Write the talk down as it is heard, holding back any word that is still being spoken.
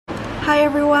Hi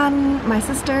everyone, my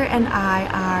sister and I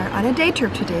are on a day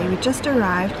trip today. We just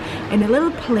arrived in a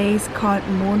little place called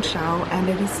Monschau and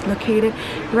it is located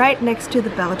right next to the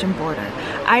Belgian border.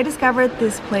 I discovered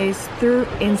this place through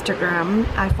Instagram.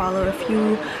 I follow a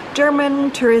few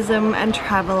German tourism and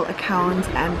travel accounts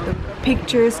and the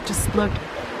pictures just looked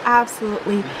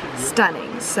absolutely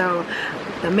stunning. So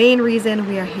the main reason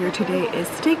we are here today is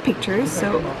to take pictures,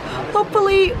 so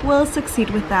hopefully we'll succeed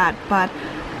with that. But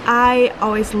I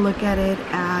always look at it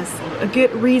as a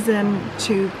good reason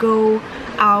to go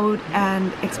out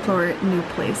and explore new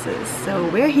places. So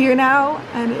we're here now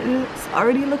and it is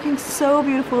already looking so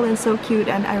beautiful and so cute,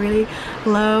 and I really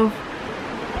love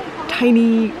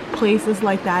tiny places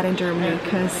like that in Germany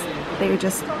because they're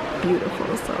just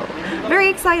beautiful. So very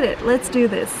excited, let's do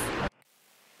this.